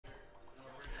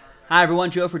Hi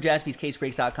everyone, Joe for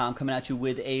JaspysCaseBreaks.com coming at you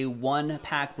with a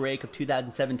one-pack break of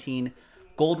 2017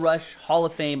 Gold Rush Hall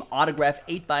of Fame autograph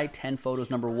 8x10 photos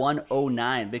number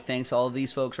 109. Big thanks to all of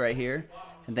these folks right here,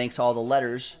 and thanks to all the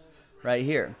letters right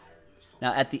here.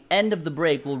 Now at the end of the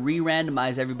break, we'll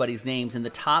re-randomize everybody's names, and the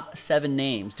top 7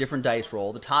 names, different dice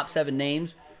roll, the top 7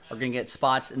 names are going to get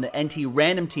spots in the NT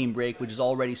Random Team break, which is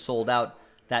already sold out.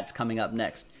 That's coming up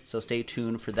next, so stay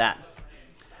tuned for that.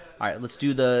 All right, let's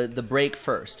do the break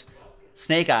first.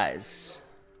 Snake Eyes.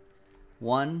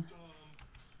 1,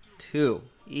 2.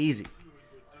 Easy.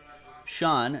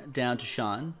 Sean, down to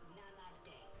Sean.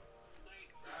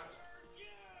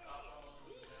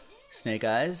 Snake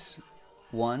Eyes.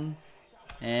 1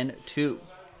 and 2.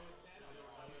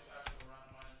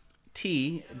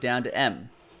 T, down to M.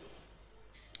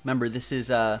 Remember, this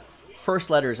is first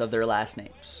letters of their last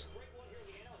names.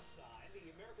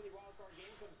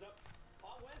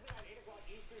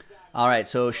 All right,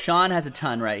 so Sean has a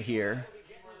ton right here.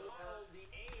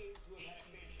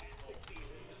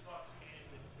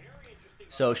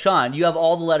 So, Sean, you have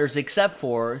all the letters except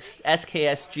for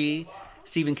SKSG,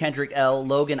 Stephen Kendrick L,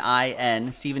 Logan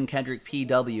IN, Stephen Kendrick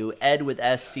PW, Ed with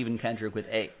S, Stephen Kendrick with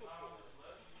A.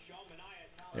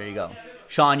 There you go.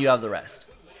 Sean, you have the rest.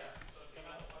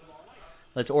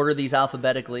 Let's order these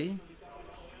alphabetically.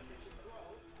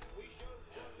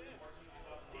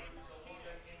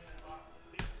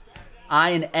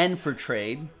 I and N for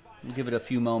trade. We'll give it a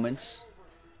few moments.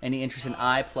 Any interest in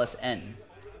I plus N?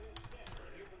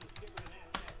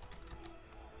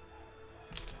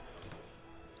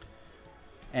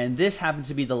 And this happens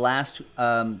to be the last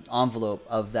envelope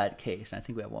of that case. I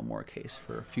think we have one more case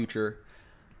for future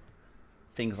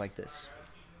things like this.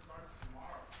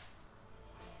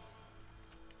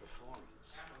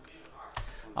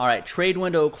 All right, trade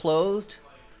window closed.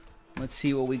 Let's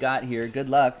see what we got here. Good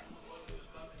luck.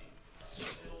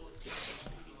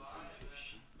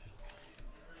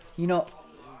 You know,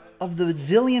 of the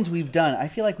zillions we've done, I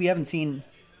feel like we haven't seen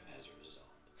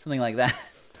something like that.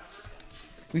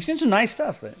 We've seen some nice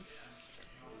stuff, but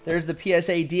there's the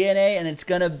PSA DNA, and it's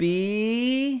going to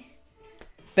be...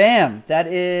 Bam! That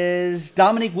is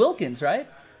Dominique Wilkins, right?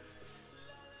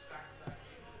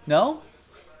 No?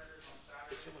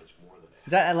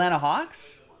 Is that Atlanta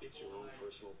Hawks?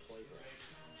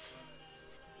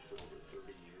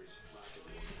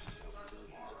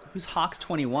 Who's Hawks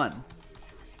 21?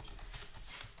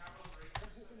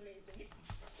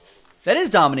 That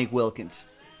is Dominique Wilkins.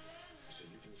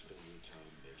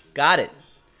 Got it.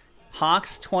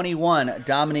 Hawks 21,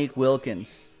 Dominique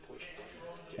Wilkins.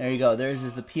 There you go. There's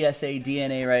the PSA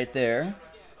DNA right there.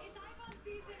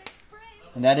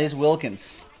 And that is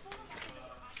Wilkins.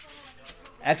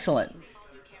 Excellent.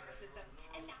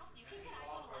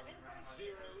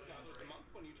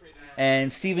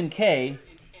 And Stephen K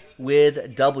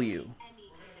with W.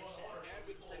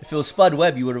 If it was Spud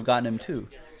Webb, you would have gotten him too.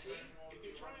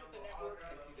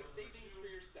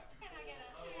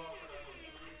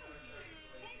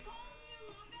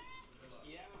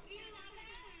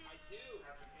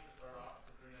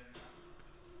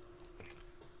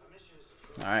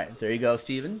 All right, there you go,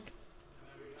 Steven.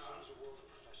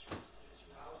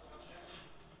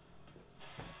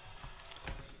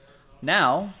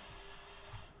 Now,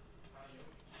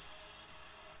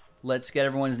 let's get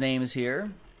everyone's names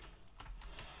here.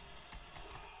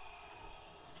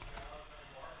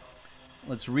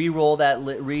 Let's re-roll that,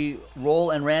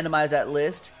 re-roll and randomize that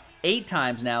list 8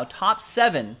 times now. Top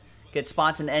 7 get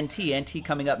spots in NT. NT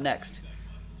coming up next.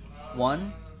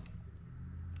 1,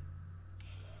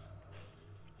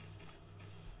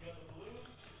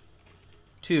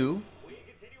 2,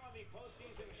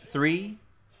 3.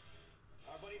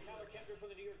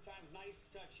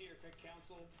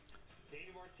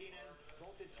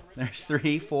 There's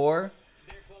 3, 4,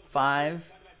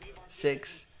 5,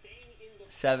 6,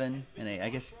 7, and 8. I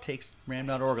guess it takes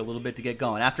Ram.org a little bit to get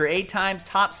going. After 8 times,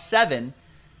 top 7.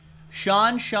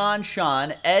 Sean,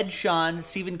 Ed, Sean,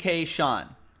 Stephen K,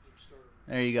 Sean.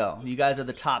 There you go. You guys are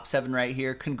the top 7 right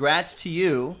here. Congrats to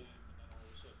you.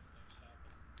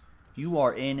 You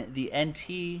are in the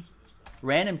NT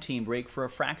Random Team break for a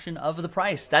fraction of the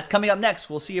price. That's coming up next.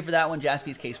 We'll see you for that one.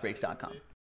 JaspysCaseBreaks.com.